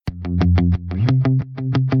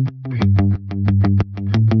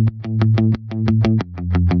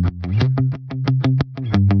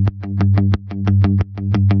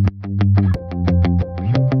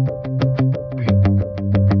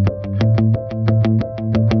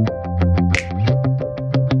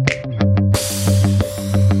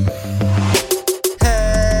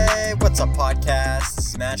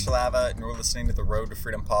Shalava, and you're listening to the Road to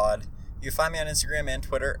Freedom Pod. You can find me on Instagram and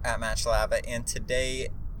Twitter at Matt Shalava, and today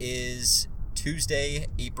is Tuesday,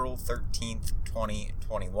 April 13th,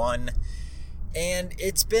 2021, and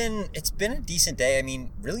it's been a decent day. I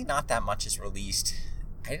mean, really not that much is released.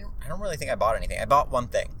 I don't really think I bought anything. I bought one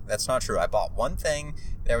thing. That's not true. I bought one thing.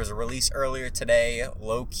 There was a release earlier today,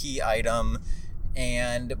 low-key item,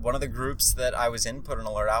 and one of the groups that I was in put an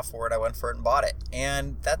alert out for it. I went for it and bought it.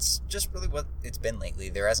 And that's just really what it's been lately.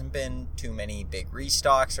 There hasn't been too many big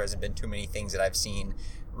restocks. There hasn't been too many things that I've seen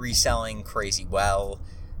reselling crazy well.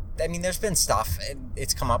 I mean, there's been stuff.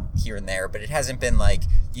 It's come up here and there, but it hasn't been like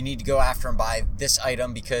you need to go after and buy this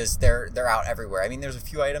item because they're out everywhere. I mean, there's a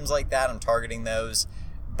few items like that. I'm targeting those.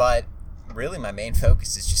 But really my main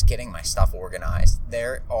focus is just getting my stuff organized.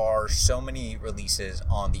 There are so many releases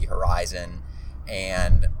on the horizon,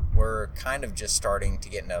 and we're kind of just starting to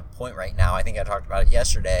get in a point right now. I think I talked about it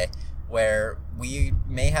yesterday, where we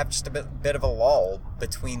may have just a bit of a lull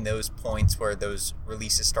between those points where those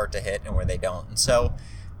releases start to hit and where they don't. And so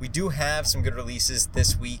we do have some good releases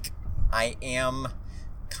this week. I am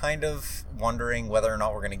kind of wondering whether or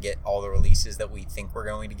not we're going to get all the releases that we think we're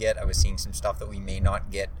going to get. I was seeing some stuff that we may not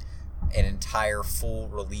get an entire full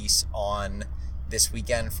release on this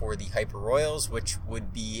weekend for the Hyper Royals, which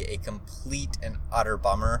would be a complete and utter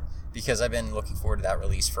bummer because I've been looking forward to that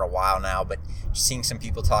release for a while now, but just seeing some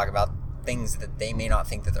people talk about things that they may not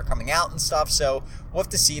think that they're coming out and stuff, so we'll have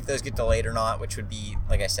to see if those get delayed or not, which would be,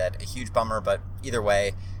 like I said, a huge bummer, but either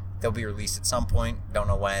way, they'll be released at some point. Don't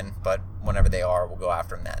know when, but whenever they are, we'll go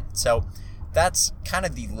after them then. So that's kind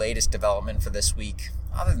of the latest development for this week.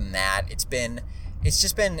 Other than that, it's been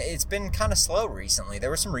kind of slow recently.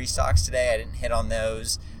 There were some restocks today. I didn't hit on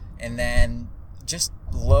those. And then just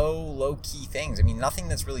low key things. I mean, nothing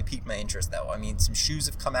that's really piqued my interest though. I mean, some shoes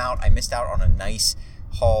have come out. I missed out on a nice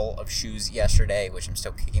haul of shoes yesterday, which I'm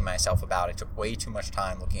still kicking myself about. It took way too much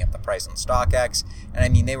time looking up the price on StockX. And I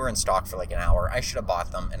mean, they were in stock for like an hour. I should have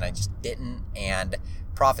bought them and I just didn't. And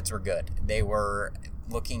profits were good. They were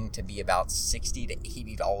looking to be about $60 to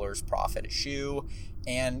 $80 profit a shoe.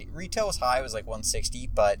 And retail was high, it was like $160,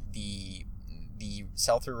 but the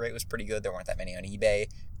sell-through rate was pretty good. There weren't that many on eBay.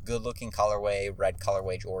 Good looking colorway, red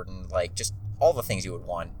colorway Jordan, like just all the things you would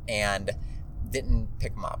want, and didn't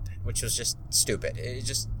pick them up, which was just stupid. It's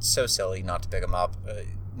just so silly not to pick them up.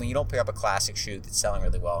 When you don't pick up a classic shoe that's selling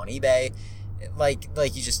really well on eBay, like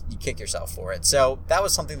you kick yourself for it. So that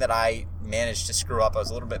was something that I managed to screw up. I was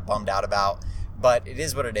a little bit bummed out about, but it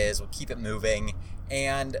is what it is. We'll keep it moving.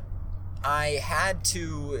 And I had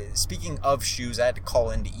to, speaking of shoes, I had to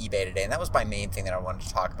call into eBay today, and that was my main thing that I wanted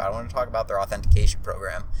to talk about. I wanted to talk about their authentication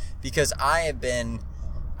program, because I've been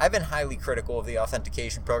highly critical of the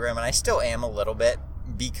authentication program, and I still am a little bit,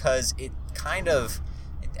 because it kind of,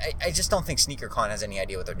 I just don't think SneakerCon has any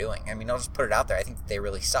idea what they're doing. I mean, I'll just put it out there. I think that they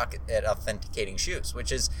really suck at authenticating shoes,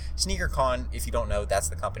 which is SneakerCon, if you don't know, that's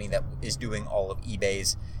the company that is doing all of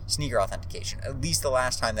eBay's sneaker authentication. At least the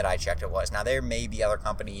last time that I checked it was. Now, there may be other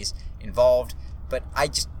companies involved, but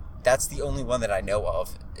that's the only one that I know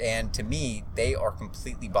of. And to me, they are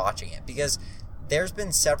completely botching it, because there's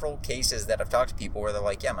been several cases that I've talked to people where they're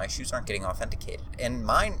like, yeah, my shoes aren't getting authenticated. And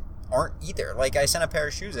mine aren't either. Like, I sent a pair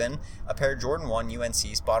of shoes in, a pair of Jordan 1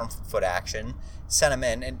 UNCs, bought them from Foot Action, sent them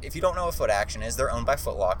in, and if you don't know what Foot Action is, they're owned by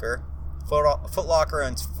Foot Locker. Foot Locker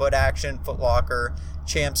owns Foot Action, Foot Locker,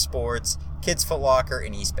 Champ Sports, Kids Foot Locker,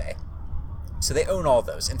 and Eastbay. So they own all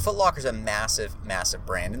those, and Foot Locker's a massive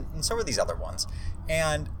brand, and so are these other ones.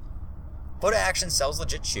 And Foot Action sells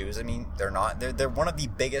legit shoes. I mean, they're one of the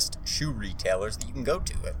biggest shoe retailers that you can go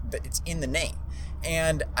to. It's in the name.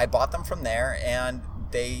 And I bought them from there, and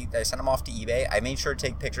I sent them off to eBay. I made sure to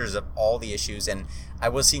take pictures of all the issues, and I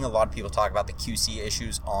was seeing a lot of people talk about the QC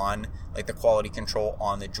issues on, like, the quality control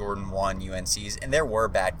on the Jordan 1 UNCs, and there were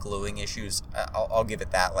bad gluing issues. I'll give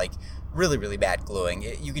it that, like, really bad gluing.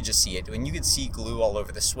 You could just see it. When you could see glue all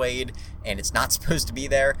over the suede, and it's not supposed to be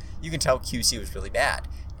there, you can tell QC was really bad.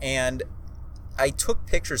 And I took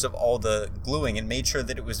pictures of all the gluing and made sure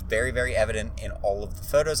that it was very evident in all of the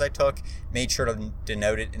photos I took, made sure to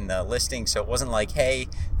denote it in the listing, so it wasn't like, hey,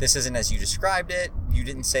 this isn't as you described it, you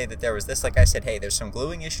didn't say that there was this. Like I said, hey, there's some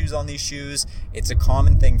gluing issues on these shoes, it's a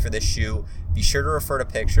common thing for this shoe, be sure to refer to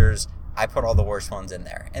pictures. I put all the worst ones in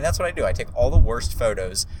there, and that's what I do. I take all the worst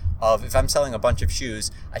photos of, if I'm selling a bunch of shoes,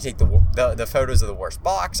 I take the photos of the worst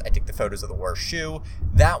box, I take the photos of the worst shoe.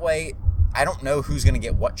 That way, I don't know who's going to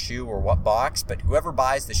get what shoe or what box, but whoever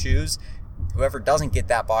buys the shoes, whoever doesn't get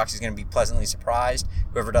that box is going to be pleasantly surprised.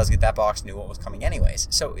 Whoever does get that box knew what was coming anyways.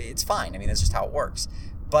 So it's fine. I mean, that's just how it works.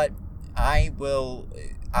 But I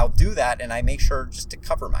I'll do that, and I make sure just to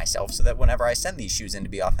cover myself so that whenever I send these shoes in to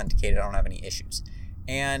be authenticated, I don't have any issues.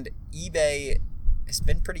 And eBay has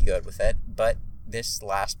been pretty good with it, but this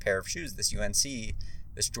last pair of shoes, this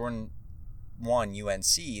Jordan 1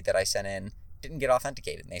 UNC that I sent in, didn't get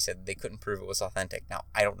authenticated, and they said they couldn't prove it was authentic. Now,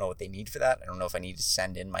 I don't know what they need for that. I don't know if I need to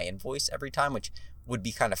send in my invoice every time, which would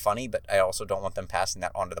be kind of funny, but I also don't want them passing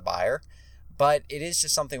that on to the buyer. But it is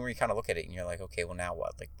just something where you kind of look at it and you're like, okay, well, now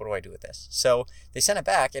what? Like, what do I do with this? So they sent it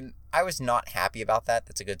back, and I was not happy about that.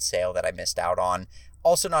 That's a good sale that I missed out on.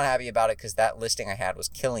 Also not happy about it because that listing I had was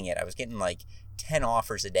killing it. I was getting like 10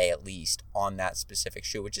 offers a day at least on that specific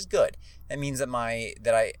shoe, which is good. That means that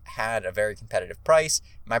I had a very competitive price.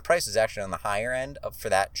 My price was actually on the higher end for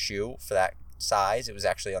that shoe, for that size. It was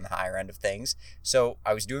actually on the higher end of things. So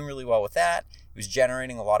I was doing really well with that. It was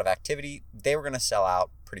generating a lot of activity. They were going to sell out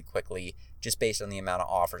pretty quickly just based on the amount of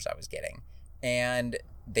offers I was getting. And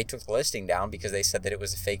they took the listing down because they said that it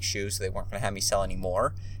was a fake shoe, so they weren't going to have me sell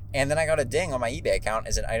anymore. And then I got a ding on my eBay account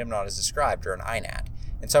as an item not as described, or an INAD.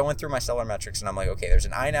 And so I went through my seller metrics and I'm like, okay, there's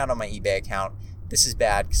an INAD on my eBay account. This is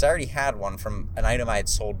bad because I already had one from an item I had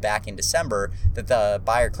sold back in December that the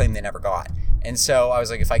buyer claimed they never got. And so I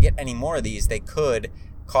was like, if I get any more of these, they could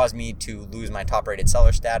cause me to lose my top rated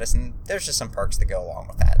seller status. And there's just some perks that go along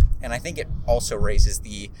with that. And I think it also raises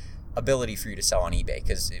the ability for you to sell on eBay,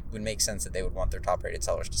 because it would make sense that they would want their top rated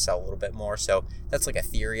sellers to sell a little bit more. So that's like a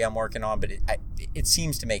theory I'm working on, but it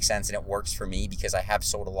seems to make sense, and it works for me because I have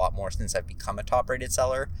sold a lot more since I've become a top rated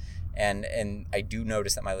seller. And I do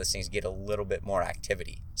notice that my listings get a little bit more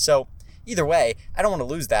activity. So either way, I don't want to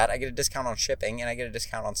lose that. I get a discount on shipping and I get a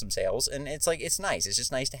discount on some sales, and it's like, it's nice. It's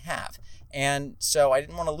just nice to have. And so I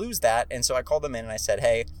didn't want to lose that. And so I called them in and I said,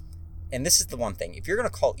 hey, and this is the one thing, if you're going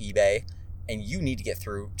to call eBay and you need to get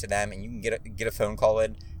through to them and you can get a phone call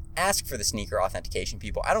in, ask for the sneaker authentication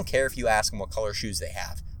people. I don't care if you ask them what color shoes they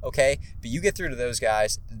have, okay? But you get through to those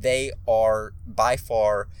guys. They are by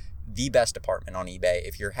far the best department on eBay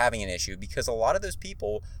if you're having an issue, because a lot of those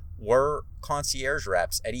people were concierge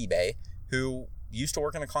reps at eBay who used to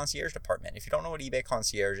work in the concierge department. If you don't know what eBay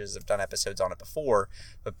concierge is, I've done episodes on it before,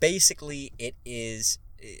 but basically it is,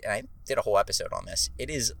 and I did a whole episode on this, it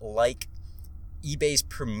is like eBay's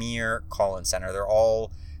premier call-in center. They're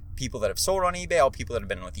all people that have sold on eBay, all people that have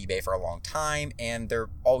been with eBay for a long time, and they're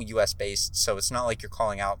all US based. So it's not like you're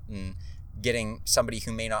calling out and getting somebody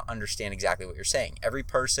who may not understand exactly what you're saying. Every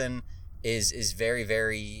person is very,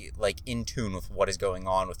 very like in tune with what is going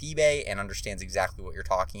on with eBay and understands exactly what you're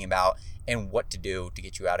talking about and what to do to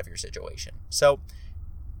get you out of your situation. So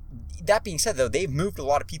that being said, though, they've moved a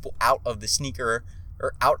lot of people out of the sneaker,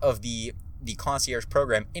 or out of the concierge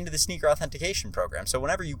program into the sneaker authentication program. So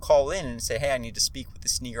whenever you call in and say, hey, I need to speak with the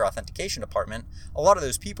sneaker authentication department, a lot of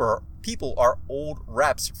those people are old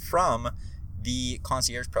reps from the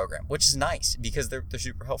concierge program, which is nice because they're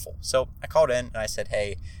super helpful. So I called in and I said,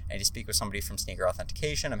 hey, I need to speak with somebody from sneaker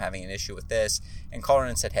authentication. I'm having an issue with this. And called in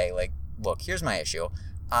and said, hey, like, look, here's my issue.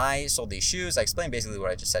 I sold these shoes. I explained basically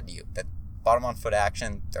what I just said to you, that bottom on foot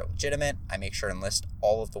action, they're legitimate. I make sure and list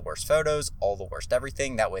all of the worst photos, all the worst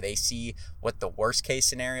everything. That way they see what the worst case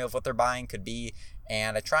scenario of what they're buying could be.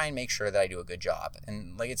 And I try and make sure that I do a good job.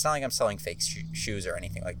 And like, it's not like I'm selling fake shoes or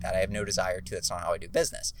anything like that. I have no desire to. That's not how I do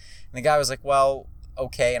business. And the guy was like, well,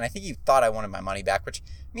 okay. And I think he thought I wanted my money back, which,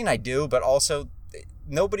 I mean, I do, but also the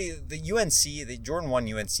Jordan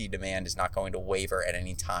 1 UNC demand is not going to waver at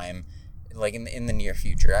any time, like in the near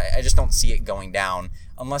future. I just don't see it going down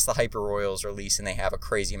unless the Hyper Royals release and they have a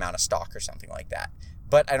crazy amount of stock or something like that.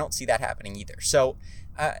 But I don't see that happening either. So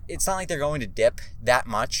it's not like they're going to dip that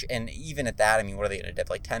much. And even at that, I mean, what are they going to dip?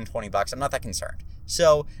 Like $10-20? I'm not that concerned.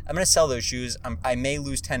 So I'm going to sell those shoes. I may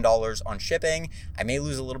lose $10 on shipping. I may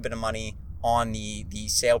lose a little bit of money on the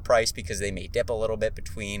sale price because they may dip a little bit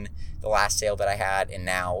between the last sale that I had and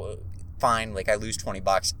now. Fine, like I lose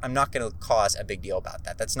 $20. I'm not going to cause a big deal about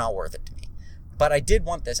that. That's not worth it to me. But I did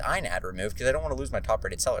want this INAD removed because I don't want to lose my top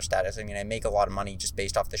rated seller status. I mean, I make a lot of money just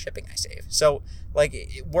based off the shipping I save. So like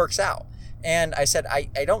it works out. And I said,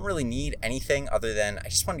 I don't really need anything other than I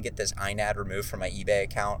just want to get this INAD removed from my eBay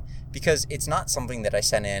account because it's not something that I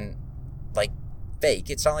sent in like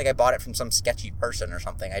fake. It's not like I bought it from some sketchy person or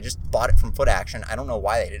something. I just bought it from Foot Action. I don't know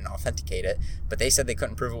why they didn't authenticate it, but they said they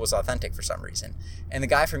couldn't prove it was authentic for some reason. And the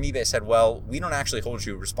guy from eBay said, well, we don't actually hold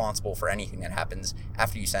you responsible for anything that happens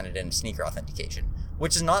after you send it in sneaker authentication,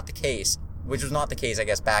 which was not the case, I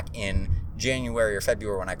guess, back in January or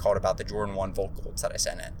February when I called about the Jordan 1 Volt Golds that I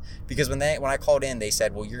sent in. Because when I called in, they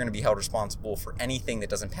said, well, you're going to be held responsible for anything that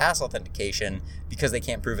doesn't pass authentication because they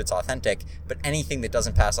can't prove it's authentic, but anything that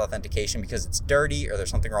doesn't pass authentication because it's dirty or there's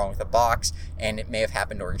something wrong with the box and it may have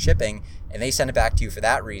happened during shipping, and they send it back to you for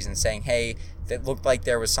that reason, saying, hey, that looked like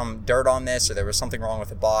there was some dirt on this or there was something wrong with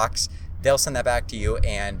the box. They'll send that back to you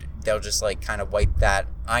and they'll just like kind of wipe that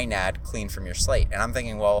INAD clean from your slate. And I'm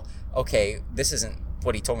thinking, well, okay, this isn't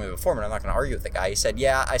what he told me before, but I'm not going to argue with the guy. He said,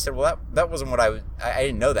 yeah. I said, well, that wasn't what I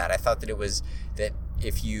didn't know that. I thought that it was that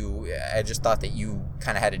I just thought that you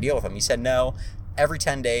kind of had to deal with them. He said, no, every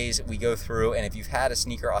 10 days we go through, and if you've had a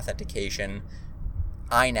sneaker authentication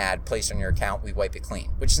INAD placed on your account, we wipe it clean,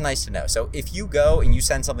 which is nice to know. So if you go and you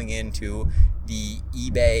send something into the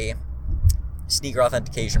eBay sneaker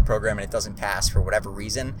authentication program and it doesn't pass for whatever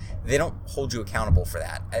reason, they don't hold you accountable for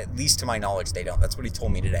that. At least to my knowledge, they don't. That's what he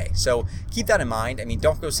told me today. So keep that in mind. I mean,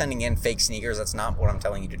 don't go sending in fake sneakers. That's not what I'm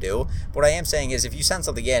telling you to do. What I am saying is if you send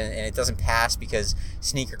something in and it doesn't pass because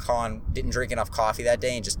SneakerCon didn't drink enough coffee that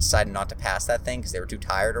day and just decided not to pass that thing because they were too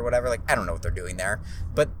tired or whatever, like, I don't know what they're doing there.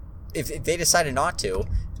 But if they decided not to,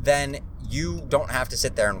 then you don't have to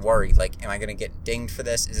sit there and worry, like, am I going to get dinged for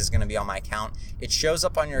this? Is this going to be on my account? It shows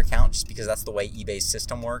up on your account just because that's the way eBay's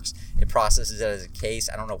system works. It processes it as a case.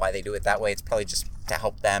 I don't know why they do it that way. It's probably just to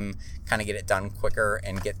help them kind of get it done quicker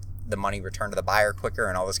and get the money returned to the buyer quicker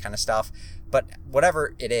and all this kind of stuff. But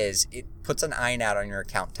whatever it is, it puts an INAD on your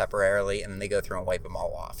account temporarily, and then they go through and wipe them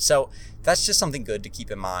all off. So that's just something good to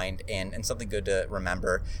keep in mind and something good to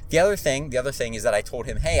remember. The other thing is that I told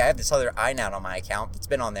him, hey, I have this other INAD on my account that's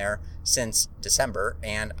been on there since December,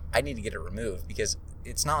 and I need to get it removed because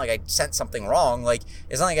it's not like I sent something wrong. Like,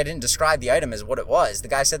 it's not like I didn't describe the item as what it was. The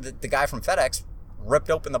guy said that the guy from FedEx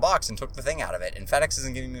ripped open the box and took the thing out of it, and FedEx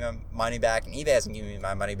isn't giving me my money back and eBay isn't giving me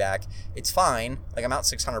my money back. It's fine. Like, I'm out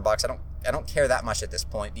 $600. I don't care that much at this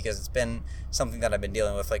point because it's been something that I've been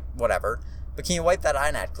dealing with, like, whatever. But can you wipe that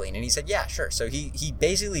INAD clean? And he said, yeah, sure. So he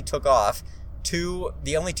basically took off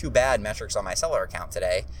the only two bad metrics on my seller account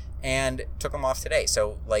today and took them off today.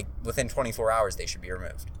 So, like, within 24 hours, they should be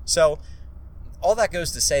removed. So all that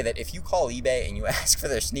goes to say that if you call eBay and you ask for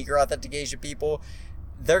their sneaker authentication people,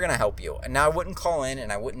 they're going to help you. And now I wouldn't call in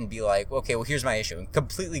and I wouldn't be like, okay, well, here's my issue, and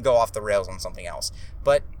completely go off the rails on something else.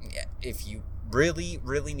 But if you really,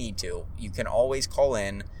 really need to, you can always call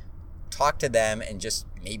in, talk to them, and just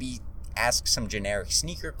maybe ask some generic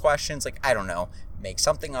sneaker questions. Like, I don't know, make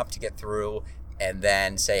something up to get through, and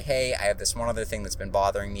then say, hey, I have this one other thing that's been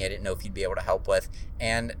bothering me I didn't know if you'd be able to help with.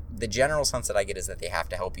 And the general sense that I get is that they have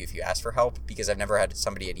to help you if you ask for help, because I've never had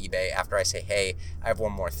somebody at eBay, after I say, hey, I have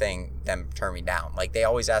one more thing, them turn me down. Like, they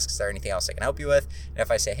always ask, is there anything else I can help you with? And if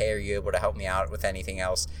I say, hey, are you able to help me out with anything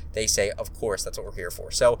else? They say, of course, that's what we're here for.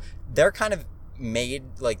 So they're kind of made,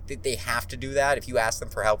 like, they have to do that. If you ask them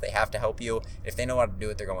for help, they have to help you. If they know how to do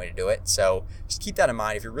it, they're going to do it. So just keep that in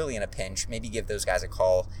mind. If you're really in a pinch, maybe give those guys a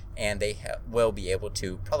call, and they will be able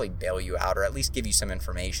to probably bail you out or at least give you some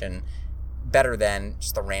information better than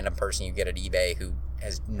just a random person you get at eBay who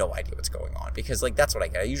has no idea what's going on. Because, like, that's what I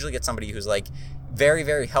get. I usually get somebody who's, like, very,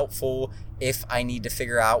 very helpful if I need to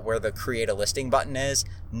figure out where the create a listing button is,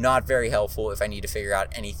 not very helpful if I need to figure out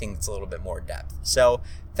anything that's a little bit more depth. So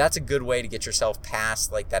that's a good way to get yourself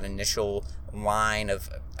past, like, that initial line of,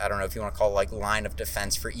 I don't know if you want to call it, like, line of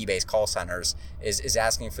defense for eBay's call centers, is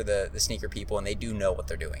asking for the sneaker people, and they do know what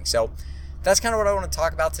they're doing. So that's kind of what I want to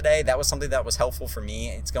talk about today. That was something that was helpful for me.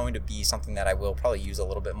 It's going to be something that I will probably use a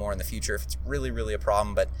little bit more in the future if it's really, really a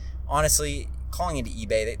problem. But honestly, calling into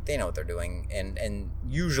eBay, they know what they're doing. And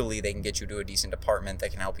usually they can get you to a decent department that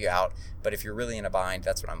can help you out. But if you're really in a bind,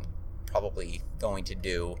 that's what I'm probably going to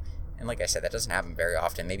do. And like I said, that doesn't happen very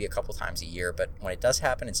often, maybe a couple times a year. But when it does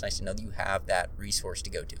happen, it's nice to know that you have that resource to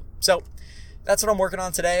go to. So that's what I'm working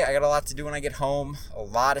on today. I got a lot to do when I get home, a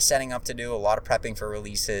lot of setting up to do, a lot of prepping for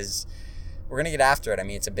releases. We're going to get after it. I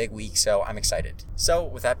mean, it's a big week, so I'm excited. So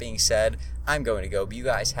with that being said, I'm going to go. But you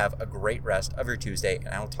guys have a great rest of your Tuesday, and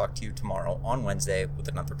I will talk to you tomorrow on Wednesday with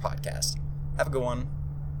another podcast. Have a good one.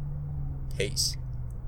 Peace.